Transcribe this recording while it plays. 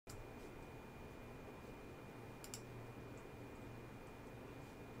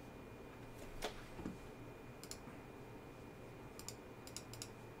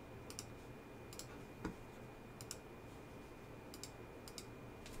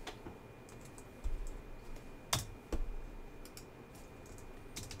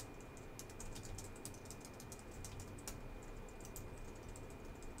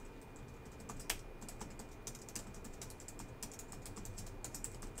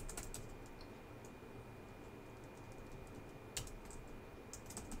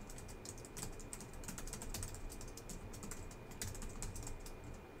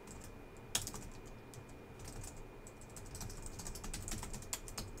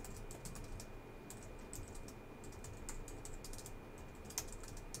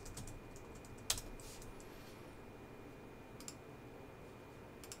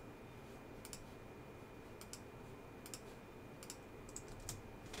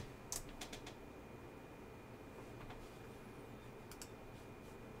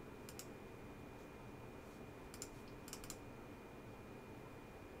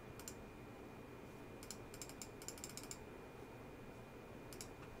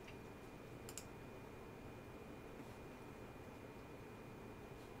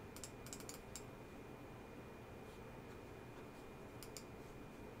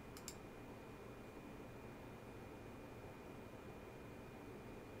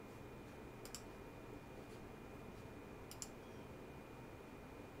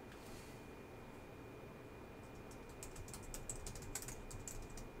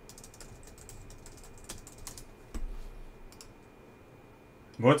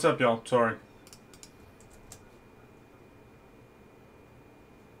What's up, y'all? Sorry.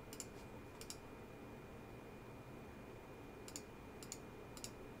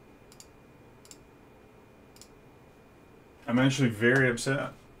 I'm actually very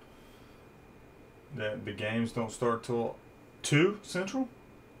upset that the games don't start till 2 Central.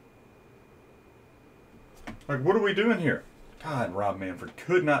 Like, what are we doing here? God, Rob Manfred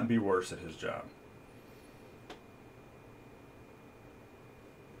could not be worse at his job.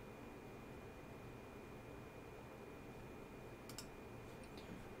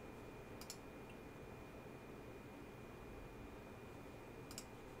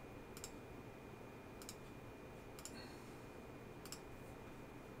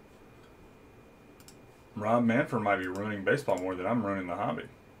 Rob Manfred might be ruining baseball more than I'm ruining the hobby.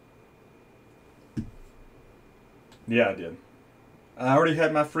 Yeah, I did. I already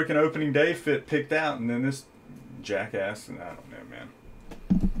had my freaking opening day fit picked out, and then this jackass, and I don't know, man.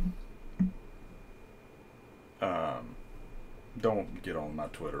 Don't get on my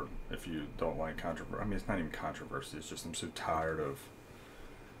Twitter if you don't like controversy. I mean, it's not even controversy. It's just I'm so tired of.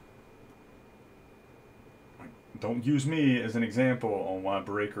 Like, don't use me as an example on why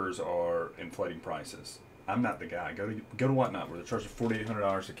breakers are inflating prices. I'm not the guy. Go to Whatnot, where they're charging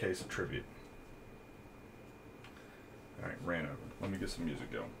 $4,800 a case of tribute. All right, ran over. Let me get some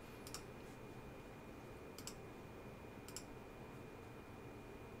music going.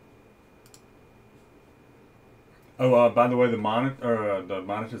 Oh, by the way, the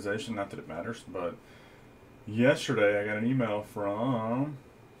monetization, not that it matters, but yesterday I got an email from,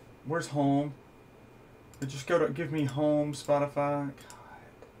 where's home? They just go to give me home, Spotify.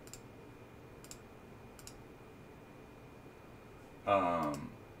 God.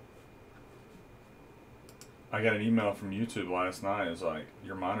 I got an email from YouTube last night. It's like,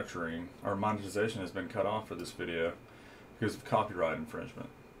 your monetization has been cut off for this video because of copyright infringement.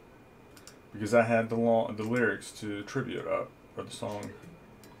 Because I had the lyrics to Tribute up, or the song,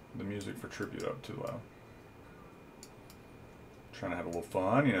 the music for Tribute up too loud. Trying to have a little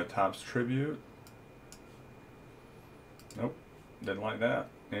fun, you know, Topps Tribute. Nope, didn't like that.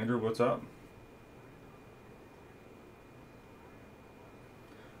 Andrew, what's up?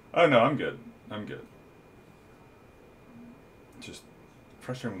 Oh no, I'm good. I'm good. Just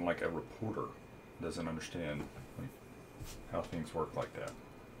frustrating when, like, a reporter doesn't understand, like, how things work like that.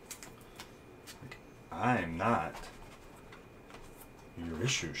 Like, I'm not your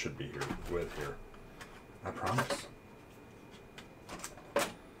issue should be here with here. I promise.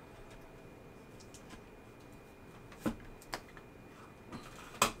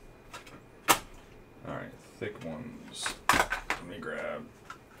 All right, thick ones. Let me grab.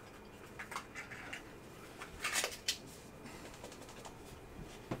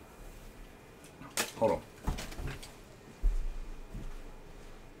 Hold on.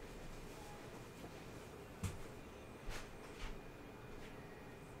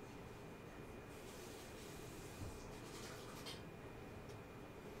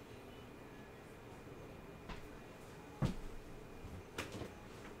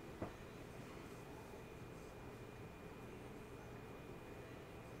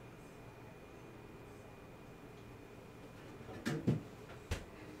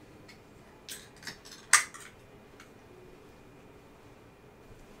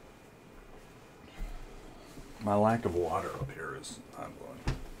 My lack of water up here is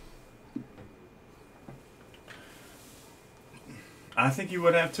mind-blowing. I think you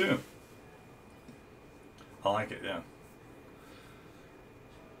would have too. I like it, yeah.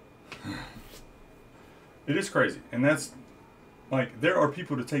 It is crazy. And that's, like, there are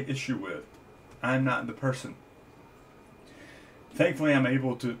people to take issue with. I'm not the person. Thankfully, I'm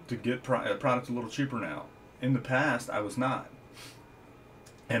able to get products a little cheaper now. In the past, I was not.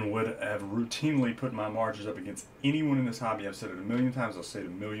 And would have routinely put my margins up against anyone in this hobby. I've said it a million times, I'll say it a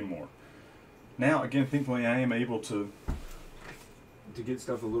million more. Now, again, thankfully, I am able to get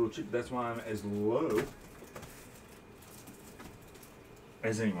stuff a little cheap. That's why I'm as low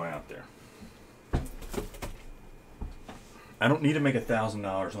as anyone out there. I don't need to make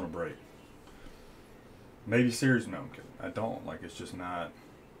 $1,000 on a break. Maybe series, no, I'm kidding. I don't. Like, it's just not,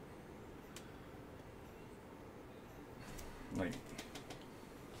 like,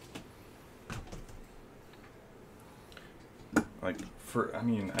 I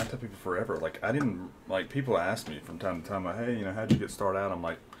mean, I tell people forever, like, I didn't, like, people ask me from time to time, like, hey, you know, how'd you get started out? I'm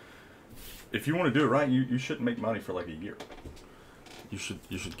like, if you want to do it right, you shouldn't make money for like a year. You should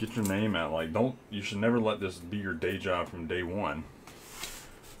get your name out. Like, you should never let this be your day job from day one.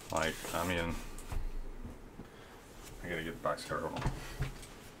 Like, I mean, I gotta get the box card, hold on.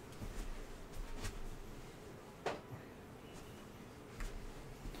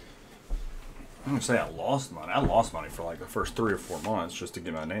 don't say I lost money. I lost money for like the first 3 or 4 months just to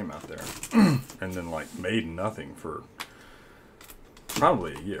get my name out there. And then like made nothing for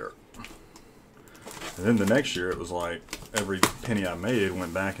probably a year. And then the next year it was like every penny I made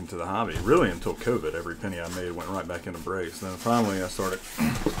went back into the hobby. Really until COVID, every penny I made went right back into brakes. And then finally I started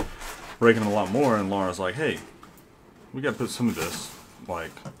breaking them a lot more, and Laura's like, hey, we got to put some of this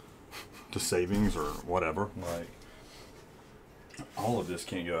like to savings or whatever. Like, all of this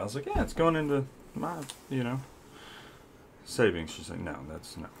can't go. I was like, yeah, it's going into my, you know, savings. She's like, no,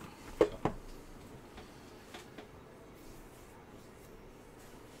 that's no. So.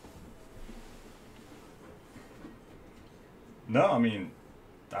 No, I mean,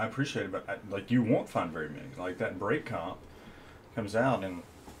 I appreciate it, but like you won't find very many. Like that break comp comes out and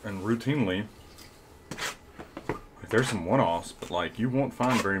routinely, like there's some one-offs, but like you won't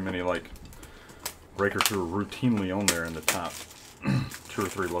find very many like breakers who are routinely on there in the top 2 or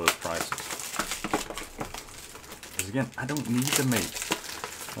 3 lowest prices. Because again, I don't need to make,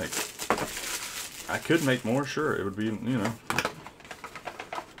 like, I could make more, sure, it would be, you know,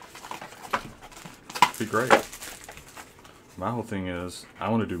 it'd be great. My whole thing is, I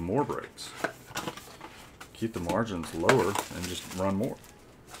want to do more breaks. Keep the margins lower and just run more.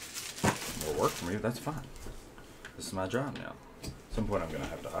 It'll work for me, that's fine. This is my job now. At some point I'm going to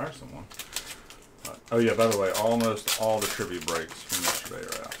have to hire someone. Oh yeah, by the way, almost all the tribute breaks from yesterday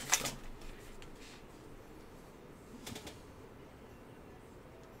are out.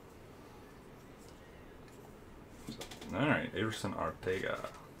 So. Alright, Everson Ortega.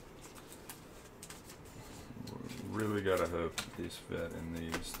 Really gotta hope he's fit in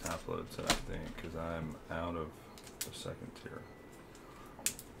these top loads, I think, because I'm out of the second tier.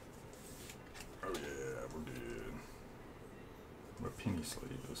 Oh yeah, we're good. But penny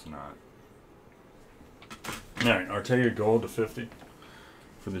sleeve is not. Alright, Ortega gold to 50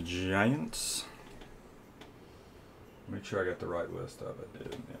 for the Giants. Make sure I got the right list of it,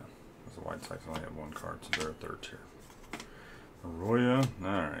 dude. Yeah, because the White Sox only have 1 card, so they're a 3rd tier. Arroyo,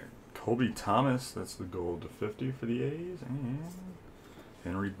 alright. Colby Thomas, that's the gold to 50 for the A's. And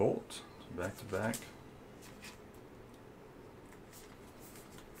Henry Bolt, back to back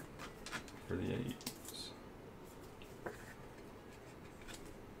for the A's.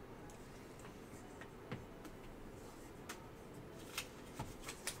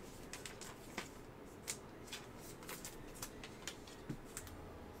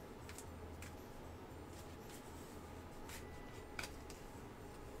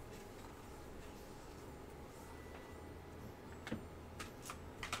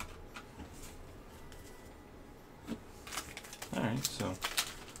 Alright, so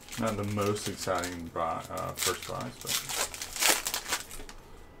not the most exciting buy, first buys,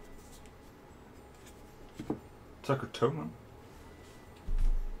 but Tucker Tobin,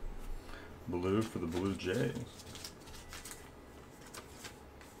 blue for the Blue Jays,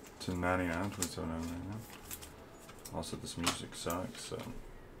 $2.99, $27.99. Also, this music sucks, so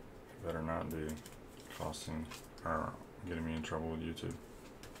better not be costing or getting me in trouble with YouTube.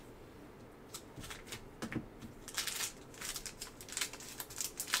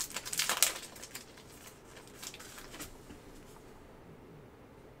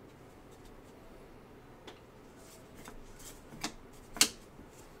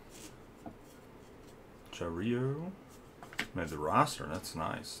 Rio made the roster. That's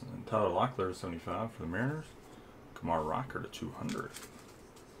nice. And Tyler Locklear 75 for the Mariners. Kamar Rocker to 200.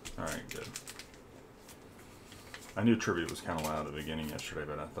 All right, good. I knew tribute was kind of loud at the beginning yesterday,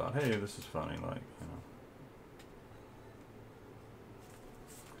 but I thought, hey, this is funny. Like, you know,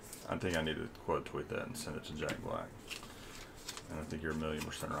 I think I need to quote tweet that and send it to Jack Black. And I think you're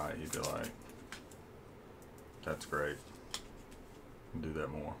 1,000,000% right. He'd be like, that's great. Do that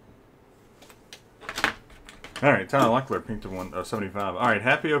more. Alright, Tyler Locklear pinked to 75. Alright,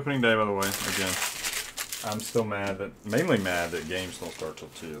 happy opening day, by the way. Again, I'm still mad that, mainly mad that games don't start till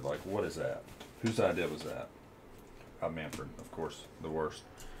 2. Like, what is that? Whose idea was that? Manfred, of course, the worst.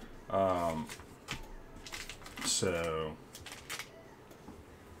 So,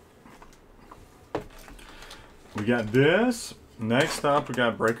 we got this. Next up, we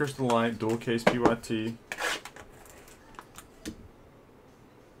got Breakers Delight, dual case PYT.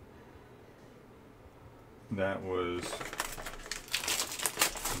 That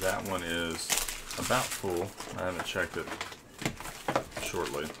one is about full. I haven't checked it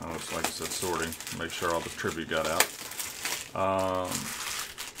shortly. I was, like I said, sorting, make sure all the tribute got out.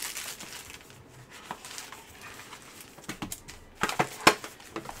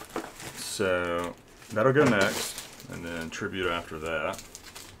 So that'll go next, and then tribute after that.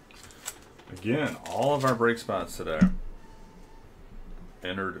 Again, all of our break spots today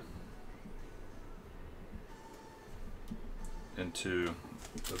entered into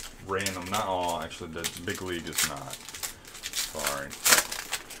the random, not all, actually the big league is not. Sorry.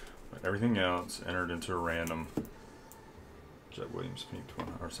 But everything else entered into a random. Jet Williams, pink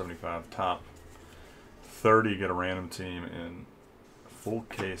 20, or 75, top 30 get a random team in a full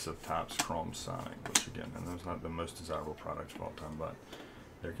case of Topps Chrome Sonic, which again, and those not the most desirable products of all time, but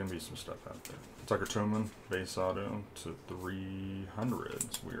there can be some stuff out there. Tucker Truman, base auto to 300.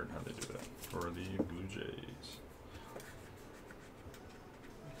 It's weird how they do that for the Blue Jays.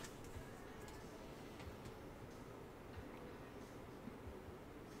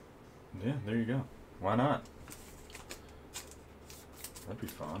 Yeah, there you go. Why not? That'd be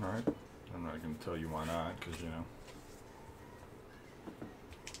fun, right? I'm not going to tell you why not, because, you know.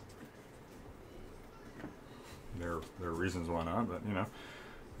 There are reasons why not, but, you know.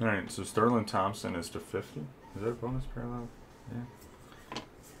 Alright, so Sterling Thompson is to 50. Is that a bonus parallel? Yeah.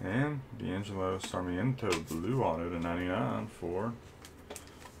 And D'Angelo Sarmiento, blue auto to 99 for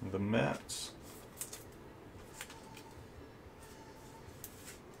the Mets.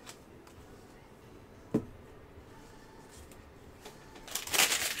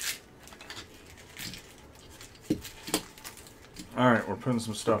 Alright, we're putting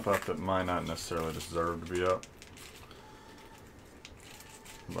some stuff up that might not necessarily deserve to be up.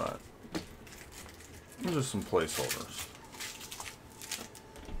 But just some placeholders.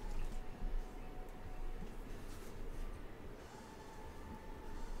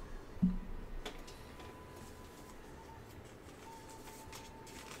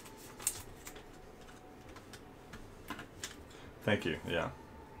 Thank you, yeah.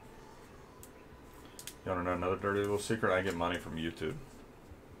 You want to know another dirty little secret? I get money from YouTube.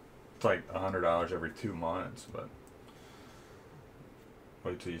 It's like $100 every 2 months, but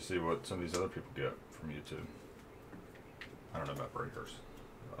wait till you see what some of these other people get from YouTube. I don't know about breakers.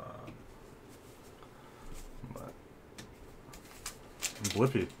 But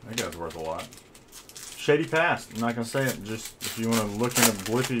Blippy, that guy's worth a lot. Shady Past, I'm not going to say it. Just if you want to look into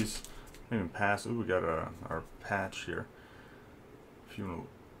Blippy's, even Past. Ooh, we got our patch here. If you want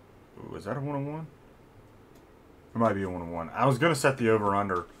to, is that a 101? It might be a 101. I was going to set the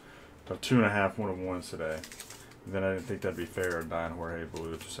over-under of 2.5 101s today. Then I didn't think that'd be fair. Dying Jorge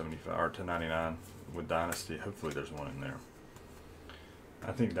Blue to 75 or to 99 with Dynasty. Hopefully there's one in there.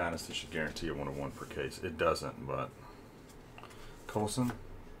 I think Dynasty should guarantee a 101 per case. It doesn't, but Colson,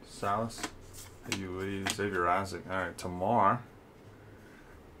 Salas, Lee, Xavier Isaac. All right, Tamar.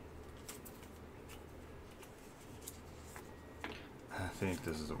 I think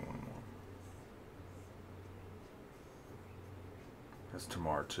this is a 1-1. That's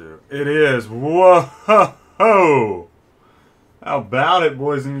Tamar too. It is. Whoa! How about it,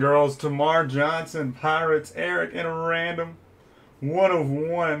 boys and girls? Tamar Johnson, Pirates, Eric, and a random 1 of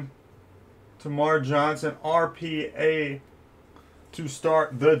 1. Tamar Johnson, RPA to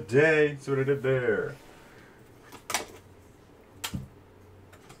start the day. See what I did there.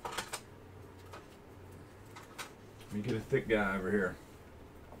 Let me get a thick guy over here.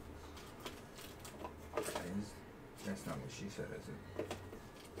 That's not what she said, is it?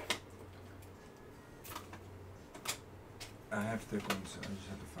 I have thick ones, so I just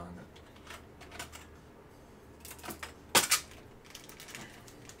have to find it.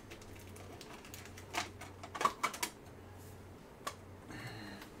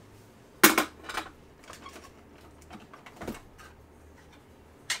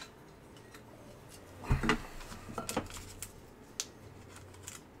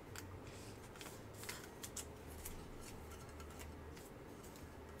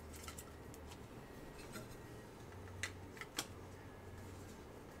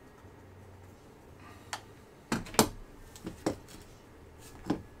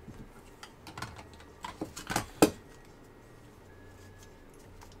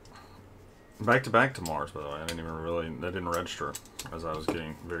 Back to back to Mars, by the way. I didn't even really, that didn't register as I was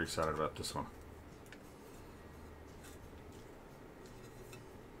getting very excited about this one.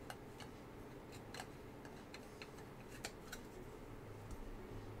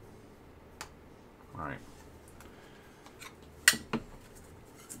 All right.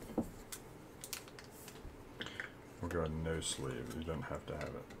 We'll go ahead and no sleeve. You don't have to have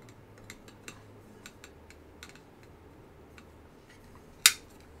it.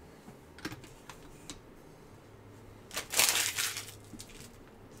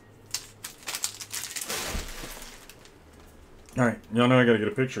 Alright, y'all know I gotta get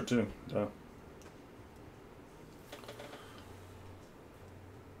a picture too.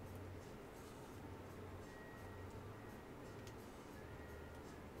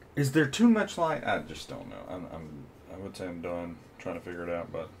 Is there too much light? I just don't know. I would say I'm done trying to figure it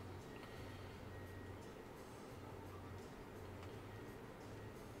out, but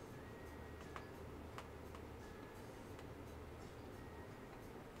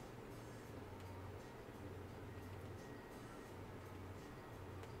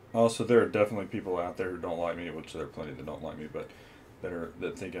Also, there are definitely people out there who don't like me, which there are plenty that don't like me, but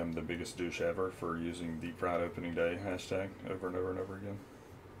that think I'm the biggest douche ever for using deep fried opening day hashtag over and over and over again.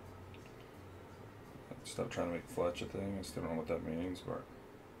 Stop trying to make Fletch a thing. I still don't know what that means, but.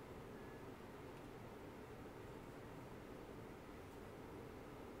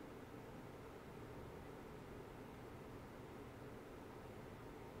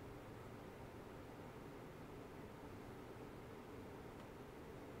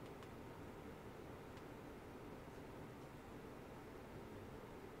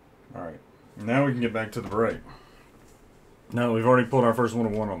 Alright, now we can get back to the break. Now we've already pulled our first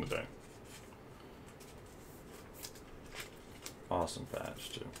 1-of-1 on the day. Awesome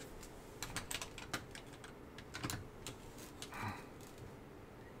patch, too.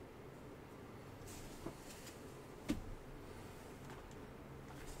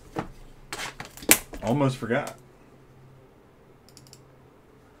 Almost forgot.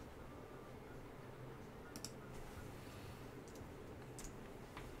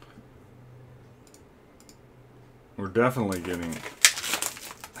 We're definitely getting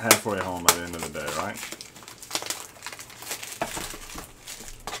halfway home at the end of the day, right?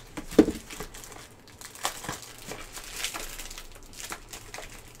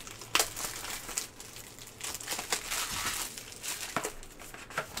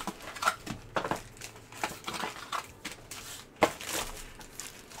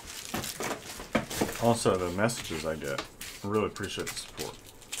 Also, the messages I get, I really appreciate the support.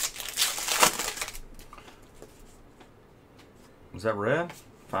 Is that red?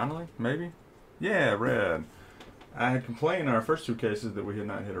 Finally? Maybe? Yeah, red. I had complained in our first two cases that we had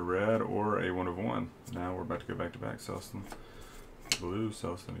not hit a red or a 1-of-1. Now we're about to go back to back. Selston. Blue,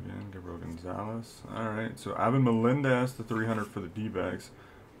 Selston again. Gabriel Gonzalez. Alright, so Ivan Melendez, the 300 for the D-backs.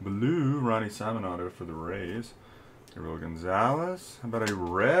 Blue, Ronnie Simonato for the Rays. Gabriel Gonzalez. How about a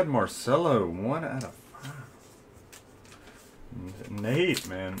red Marcelo? 1 out of 5. Nate,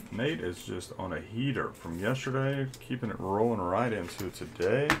 man. Nate is just on a heater from yesterday, keeping it rolling right into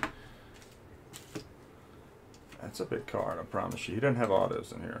today. That's a big card, I promise you. He doesn't have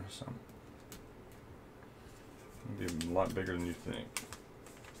autos in here, so it'll be a lot bigger than you think.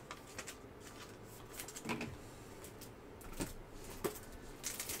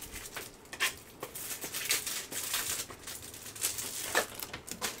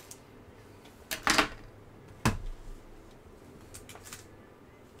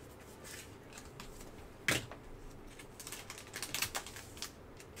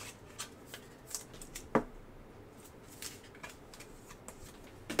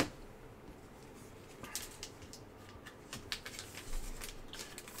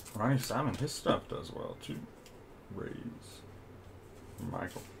 Ronnie Simon, his stuff does well too. Rays.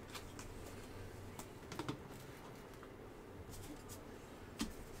 Michael.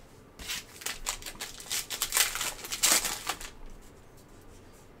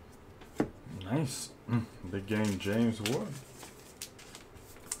 Nice. Big game James Wood.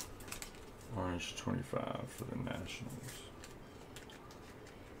 Orange 25 for the Nationals.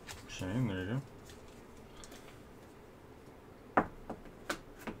 Shane, there you go.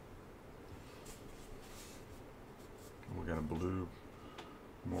 We got a blue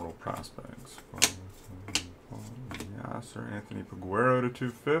Mortal Prospects. Yasser, Anthony Paguero to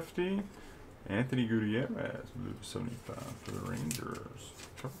 250. Anthony Gutierrez, blue to 75 for the Rangers.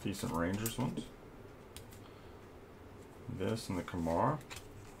 A couple decent Rangers ones. This and the Kamar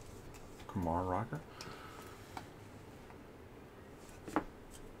rocker.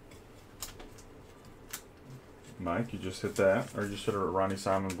 Mike, you just hit that, or you should have Ronnie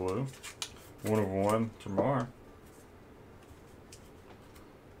Simon blue. 1-of-1 tomorrow.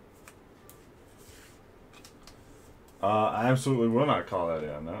 I absolutely will not call that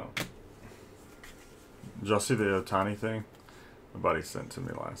in, no. Did y'all see the Otani thing? My buddy sent to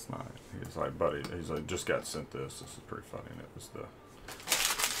me last night. He was like, buddy, he's like, just got sent this. This is pretty funny. And it was the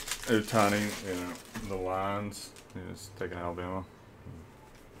Otani, you know, the lines. He was taking Alabama.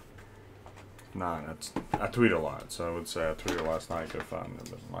 Nah, that's, I tweet a lot, so I would say I tweeted last night, go find them,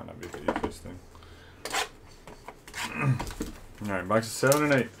 but it might not be the easiest thing. Alright, box of 7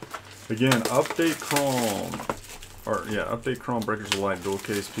 and 8. Again, update Chrome. Or, yeah, update Chrome Breakers of Light dual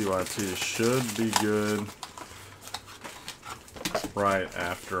case PYT should be good right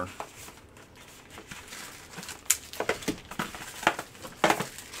after.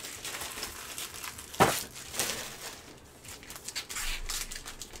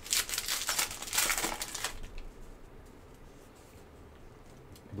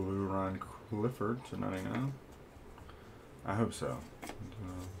 Blue Ryan Clifford to 99. I hope so.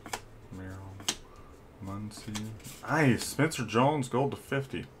 Merrill. Muncie. Nice. Spencer Jones, gold to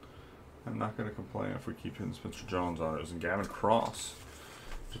 50. I'm not going to complain if we keep hitting Spencer Jones on it. And Gavin Cross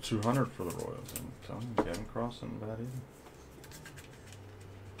to 200 for the Royals. And I'm telling you, Gavin Cross isn't bad either.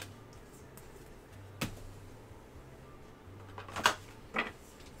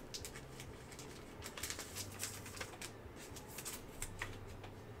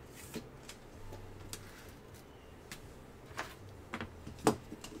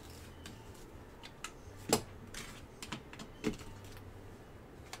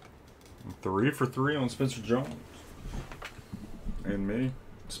 Three for three on Spencer Jones. And me.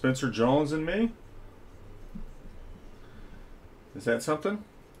 Spencer Jones and me? Is that something?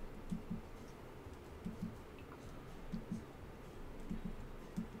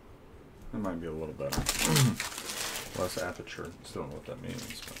 That might be a little better. Less aperture. Still don't know what that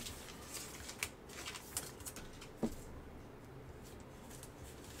means. But.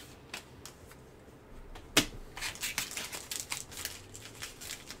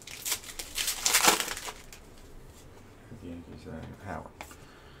 Howard.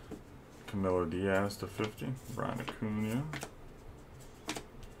 Camilo Diaz to 50. Brian Acuna.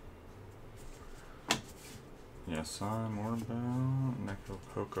 Yasai Moribel. Neko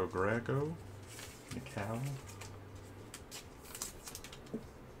Coco Grego. Mikal.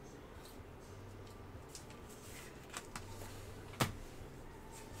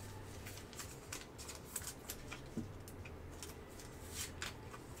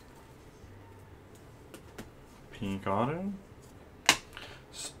 Pink auto.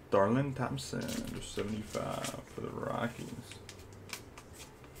 Starlin Thompson to 75 for the Rockies.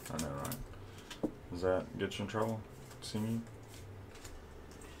 I know, right? Does that get you in trouble? Singing?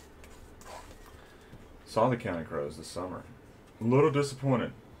 Saw the County Crows this summer. A little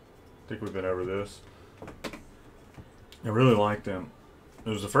disappointed. Think we've been over this. I really liked them. It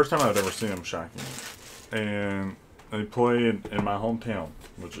was the first time I'd ever seen them shocking. And they played in my hometown,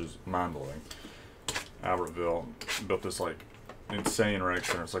 which is mind-blowing. Albertville built this like insane rec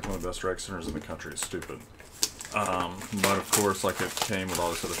center. It's like one of the best rec centers in the country. It's stupid. But of course, like it came with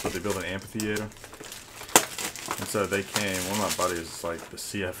all this other stuff. They built an amphitheater. And so they came, one of my buddies is like the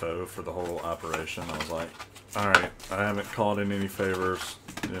CFO for the whole operation. I was like, alright, I haven't called in any favors,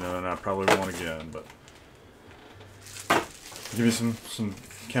 you know, and I probably won't again, but give me some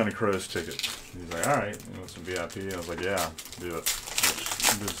County Crows tickets. He's like, alright, you want some VIP? And I was like, yeah, do it.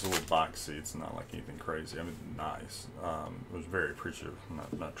 There's a little box seats, not like anything crazy. I mean, nice. It was very appreciative.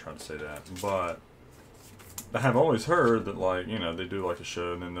 I'm not trying to say that, but I have always heard that, like, you know, they do like a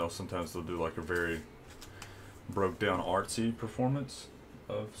show, and then they'll do like a very broke down artsy performance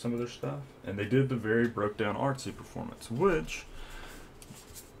of some of their stuff, and they did the very broke down artsy performance, which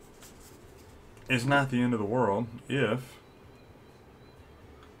is not the end of the world if.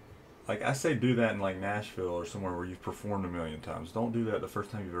 Like, I say do that in, like, Nashville or somewhere where you've performed a million times. Don't do that the first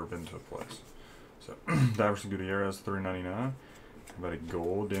time you've ever been to a place. So, Diverson Gutierrez, $3.99. How about a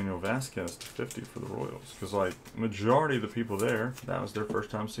gold? Daniel Vasquez to 50 for the Royals. Because, like, majority of the people there, that was their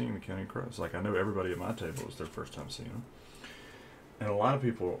first time seeing the County Crows. Like, I know everybody at my table was their first time seeing them. And a lot of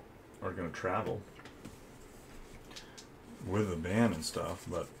people are going to travel with the band and stuff.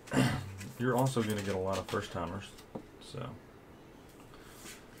 But you're also going to get a lot of first-timers. So...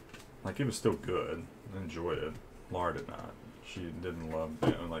 like, it was still good. I enjoyed it. Laura did not. She didn't love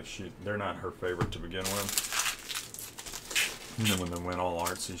them. Like, they're not her favorite to begin with. And then when they went all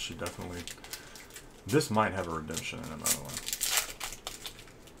artsy, she definitely... This might have a redemption in it, by the way.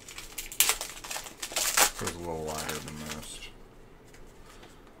 It was a little lighter than most.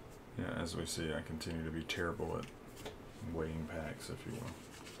 Yeah, as we see, I continue to be terrible at weighing packs, if you will.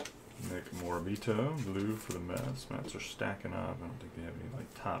 Nick Morabito, blue for the Mets. Mets are stacking up. I don't think they have any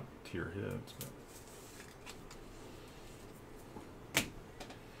like top tier hits, but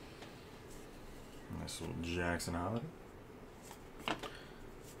nice little Jackson Holiday.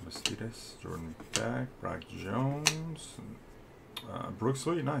 Bastidas, Jordan Beck, Brock Jones, Brooks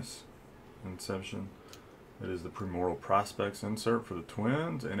Lee, nice. Inception. It is the Primordial Prospects insert for the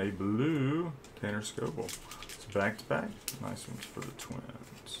Twins, and a blue Tanner Scoble. It's back to back. Nice ones for the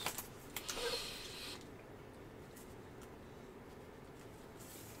Twins.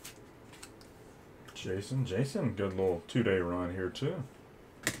 Jason, good little 2-day run here too.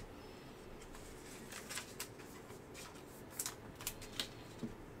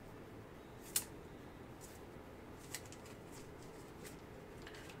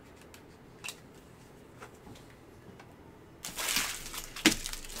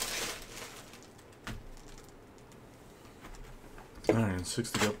 All right,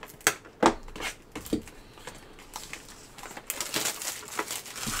 6 to go.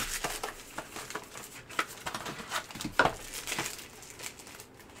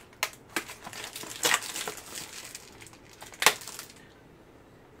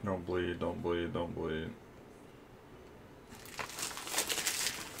 Don't bleed, don't bleed, don't bleed.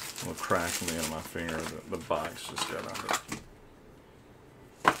 A little crack on the end of my finger. The box just got under it.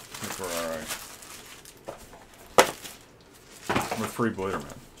 I think we're alright. I'm a free bleeder,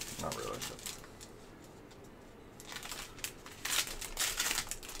 man. Not really, but.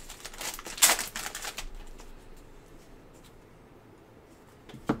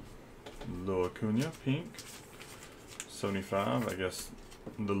 Little Acuna, pink. 75, I guess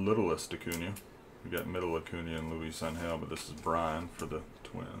the littlest Acuna. We got middle Acuna and Luis Angel, but this is Brian for the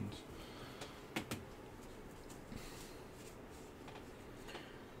Twins.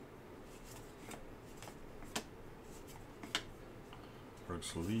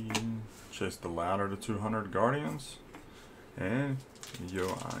 Brooks Lee, Chase the Louder to 200 Guardians, and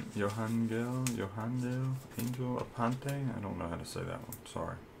Johangel Angel Apante. I don't know how to say that one.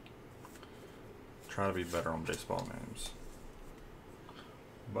 Sorry. Try to be better on baseball names.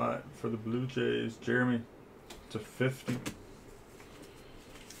 But for the Blue Jays, Jeremy to 50.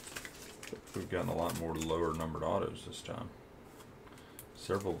 We've gotten a lot more lower numbered autos this time.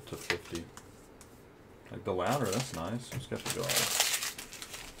 Several to 50. Like the Louder, that's nice. Who's got the guard?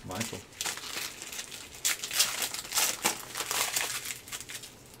 Michael.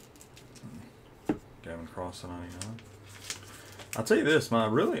 Gavin Cross to 99. I'll tell you this, my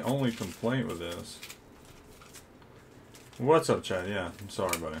really only complaint with this. What's up, Chad? Yeah, I'm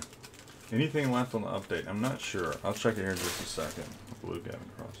sorry, buddy. Anything left on the update? I'm not sure. I'll check it here in just a second. Blue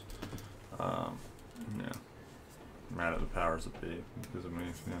Gavin Cross. Yeah. Mad at the powers that be because of me.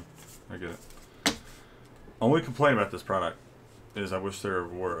 Yeah, I get it. Only complaint about this product is I wish there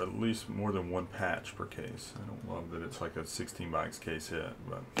were at least more than one patch per case. I don't love that it's like a 16 box case hit,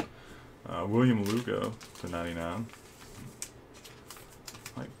 but William Lugo to 99.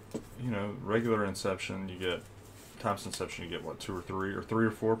 Like, you know, regular Inception, you get Topps Inception, you get what, 2 or 3 or 3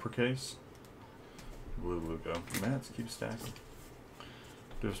 or 4 per case. Blue Lugo. Mats keep stacking.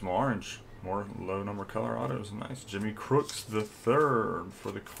 Do some orange, more low number color autos. Nice. Jimmy Crooks the third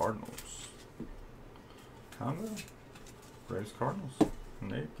for the Cardinals. Combo. Braves Cardinals.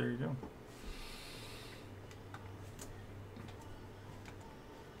 Nate, there you go.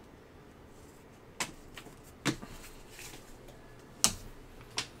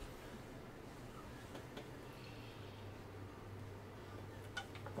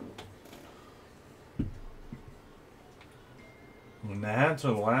 Nats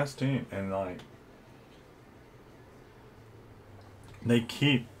are the last team, and like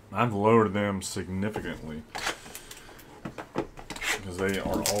I've lowered them significantly because they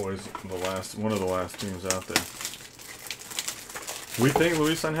are always one of the last teams out there. We think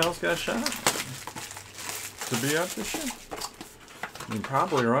Luis Angel's got a shot to be up this year. I mean,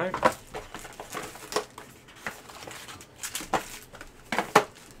 probably, right?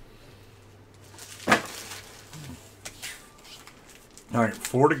 All right,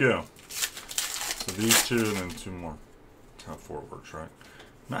 4 to go. So these 2 and then 2 more. That's how 4 works, right?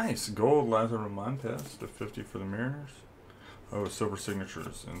 Nice. Gold Lazaro Montes to 50 for the Mariners. Oh, silver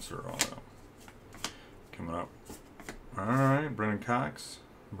signatures. Insert auto. Coming up. All right, Brenner Cox.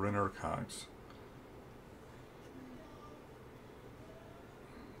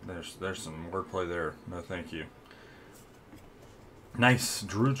 There's some wordplay there. No, thank you. Nice.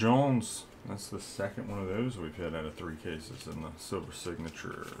 Drew Jones. That's the second one of those we've had out of 3 cases in the silver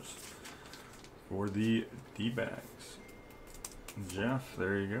signatures for the D-backs. Jeff,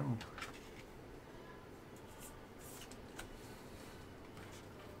 there you go.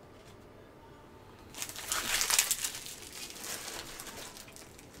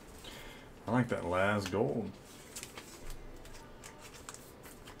 I like that Laz gold.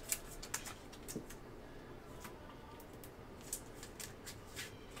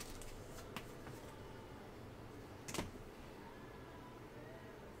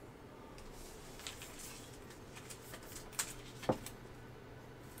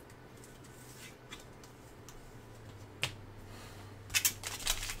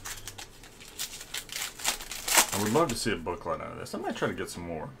 I would love to see a booklet out of this. I might try to get some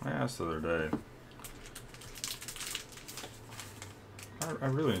more. I asked the other day. I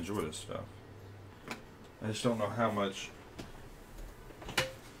really enjoy this stuff. I just don't know how much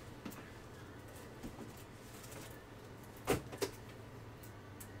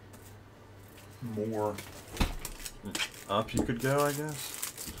more up you could go, I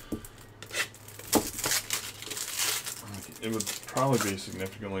guess. It would probably be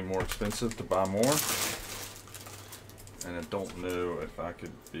significantly more expensive to buy more. And I don't know if I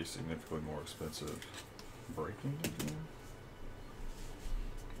could be significantly more expensive breaking it again.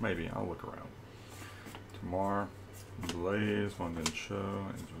 Maybe. I'll look around. Tomorrow. Blaze, one didn't show.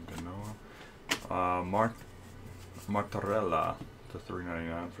 Angel Ganoa. Martarella to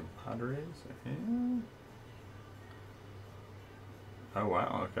 $3.99 for the Padres. And oh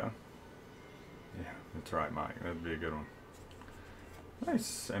wow, okay. Yeah, that's right, Mike. That'd be a good one.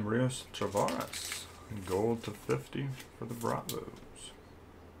 Nice. Embrios Tavares. Gold to 50 for the Bravos.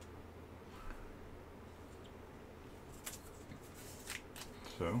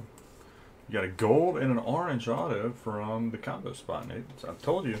 So, you got a gold and an orange auto from the combo spot, Nate. So I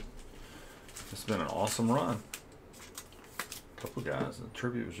told you, it's been an awesome run. A couple guys. The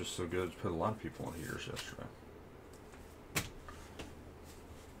tribute was just so good. It put a lot of people on heaters yesterday.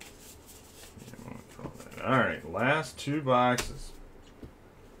 Yeah, all right, last two boxes.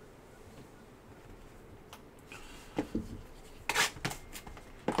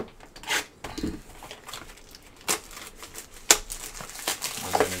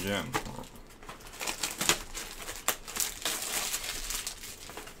 And then again.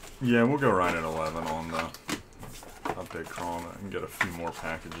 Yeah, we'll go right at 11 on the update crawl. I can get a few more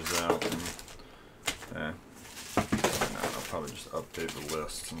packages out. And, I'll probably just update the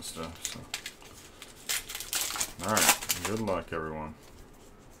lists and stuff. So. Alright, good luck, everyone.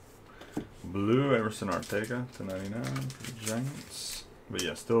 Blue Everson Arteaga to 99 for the Giants. But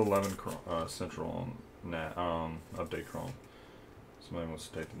yeah, still 11 Central on update crawl. Somebody wants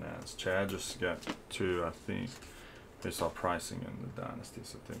to take the Nats. Chad just got 2, I think. They saw pricing in the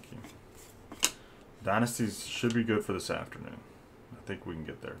Dynasties, I think. Dynasties should be good for this afternoon. I think we can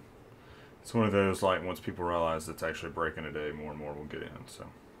get there. It's one of those, like, once people realize it's actually breaking a day, more and more will get in. So,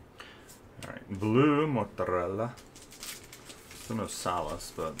 all right, blue mozzarella. Still no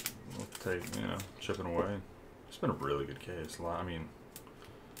Salas, but we'll take, chipping away. It's been a really good case. A lot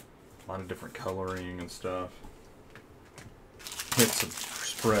of different coloring and stuff. Hits have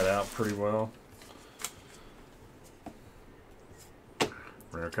spread out pretty well.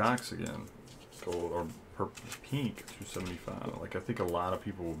 Rare Cox again, gold or purple, pink, 275. Like, I think a lot of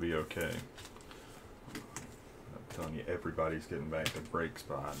people will be okay. I'm telling you, everybody's getting back to break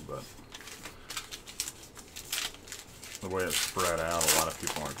spot, but the way it's spread out, a lot of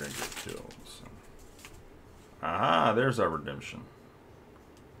people aren't going to get killed. So. Ah, there's our redemption.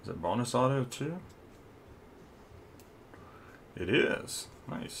 Is it bonus auto too? It is.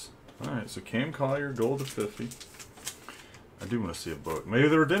 Nice. All right, so Cam Collier, gold to 50. I do want to see a book. Maybe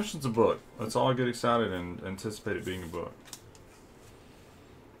the redemption's a book. Let's all get excited and anticipate it being a book.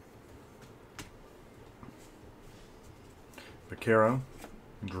 Vaquero,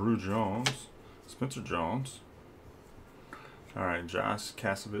 Drew Jones, Spencer Jones. All right, Josh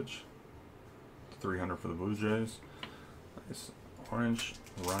Kasevich, 300 for the Blue Jays. Nice. Orange,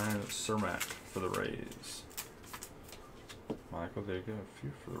 Ryan Cermak for the Rays. Michael, there you go. A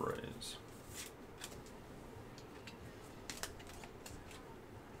few for the Rays.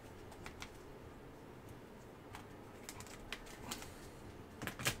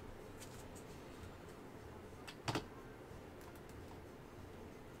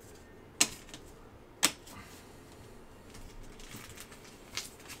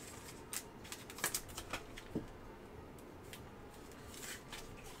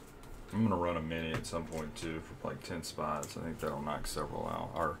 I'm going to run a mini at some point too for like 10 spots. I think that'll knock several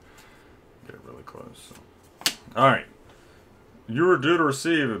out or get it really close. So. Alright. You were due to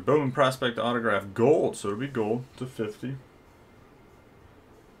receive a Bowman Prospect Autograph gold. So it'll be gold to 50.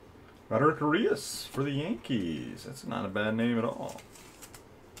 Roderick Arias for the Yankees. That's not a bad name at all.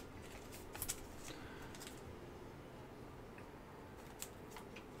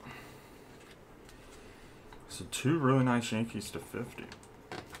 So 2 really nice Yankees to 50.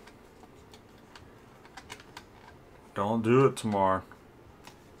 Don't do it tomorrow.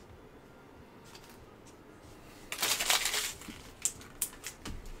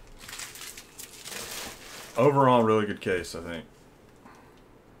 Overall, really good case, I think.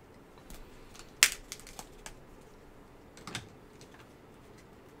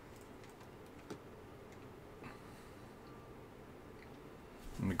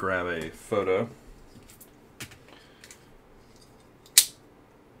 Let me grab a photo.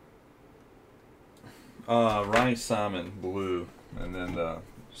 Ronnie Simon, blue, and then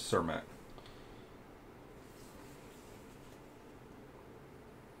Cermak.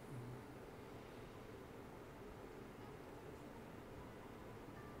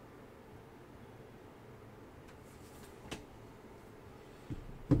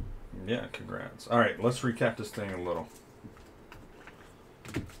 Yeah, congrats. All right, let's recap this thing a little.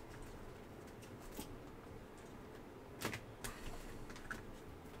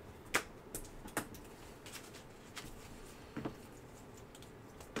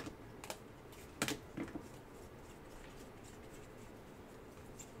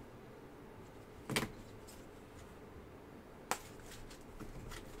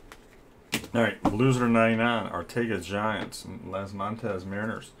 All right, Blues are 99. Ortega Giants. Las Montez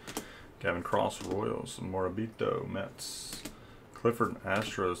Mariners. Gavin Cross Royals. Morabito Mets. Clifford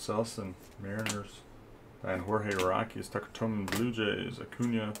Astros. Selson Mariners. And Jorge Rockies. Tucker Toman Blue Jays.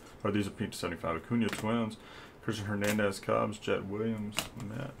 Acuna. Oh, these are Pete 75. Acuna Twins. Christian Hernandez Cubs. Jet Williams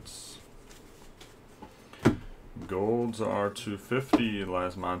Mets. Golds are 250.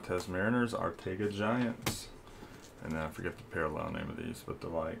 Las Montez Mariners. Ortega Giants. And then I forget the parallel name of these, but the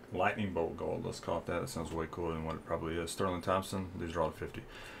lightning bolt gold, let's call it that. That sounds way cooler than what it probably is. Sterling Thompson, these are all 50.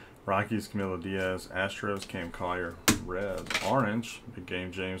 Rockies, Camilo Diaz, Astros, Cam Collier, Reds, Orange, big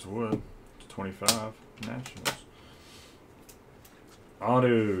game James Wood, 25, Nationals.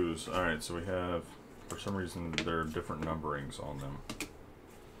 Autos, all right, so we have, for some reason, there are different numberings on them.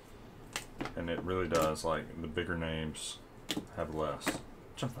 And it really does, like, the bigger names have less,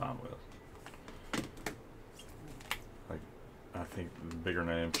 which I'm fine with. I think the bigger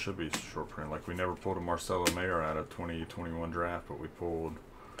names should be short print. Like, we never pulled a Marcelo Mayer out of 2021 draft, but we pulled,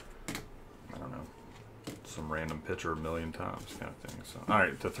 I don't know, some random pitcher a million times kind of thing. So, all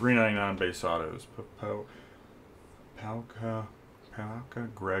right, the 399 base autos. Palca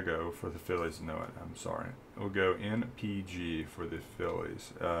Grego for the Phillies. No, I'm sorry. We'll go NPG for the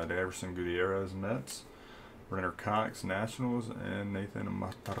Phillies. Everson Gutierrez, Mets. Renner Cox, Nationals. And Nathan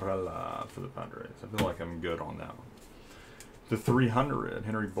Matarella for the Padres. I feel like I'm good on that one. The 300,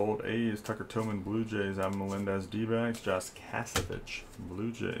 Henry Bolt, A's, Tucker Tillman, Blue Jays, Adam Melendez, D-backs, Josh Kasevich,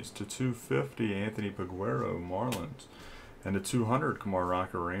 Blue Jays. To 250, Anthony Paguero, Marlins. And to 200, Kumar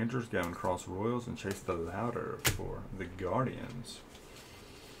Rocker, Rangers, Gavin Cross, Royals, and Chase the Louder for the Guardians.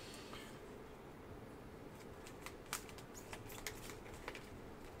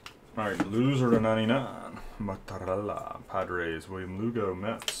 All right, loser to 99, Matarella, Padres, William Lugo,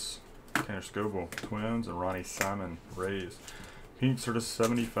 Mets. Tanner Scoble, Twins, and Ronnie Simon, Rays. Pinks are to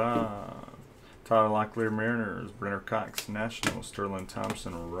 75. Tyler Locklear, Mariners. Brenner Cox, Nationals. Sterling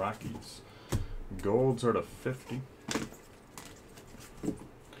Thompson, Rockies. Golds are to 50.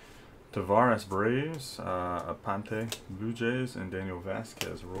 Tavares, Braves. Apante, Blue Jays, and Daniel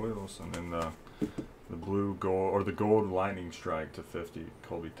Vasquez, Royals. And then the blue gold, or the gold lightning strike to 50.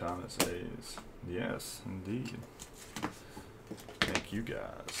 Colby Thomas, A's. Yes, indeed. Thank you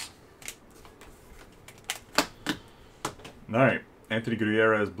guys. All right, Anthony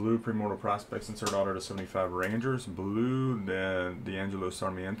Gutierrez, blue, Premortal Prospects, insert auto to 75 Rangers. Blue, D'Angelo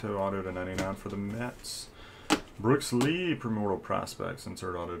Sarmiento, auto to 99 for the Mets. Brooks Lee, Premortal Prospects,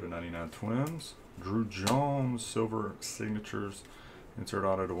 insert auto to 99 Twins. Drew Jones, silver signatures, insert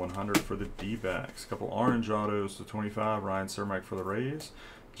auto to 100 for the D-backs. Couple orange autos to 25, Ryan Cermak for the Rays.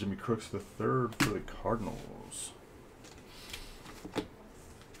 Jimmy Crooks the third for the Cardinals.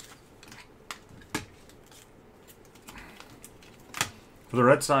 For the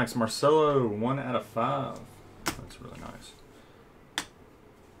Red Sox, Marcelo, 1 out of 5. That's really nice.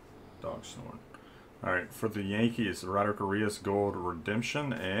 Dog snoring. All right, for the Yankees, Roderick Arias, gold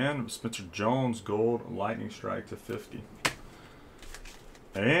redemption, and Spencer Jones, gold lightning strike to 50.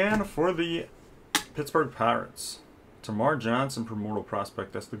 And for the Pittsburgh Pirates, Tamar Johnson, Premortal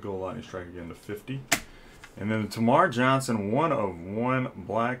Prospect, that's the gold lightning strike again to 50. And then Tamar Johnson, 1 of 1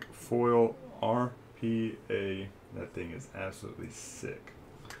 black foil RPA. That thing is absolutely sick.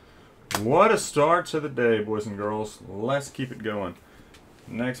 What a start to the day, boys and girls. Let's keep it going.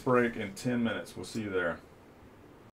 Next break in 10 minutes. We'll see you there.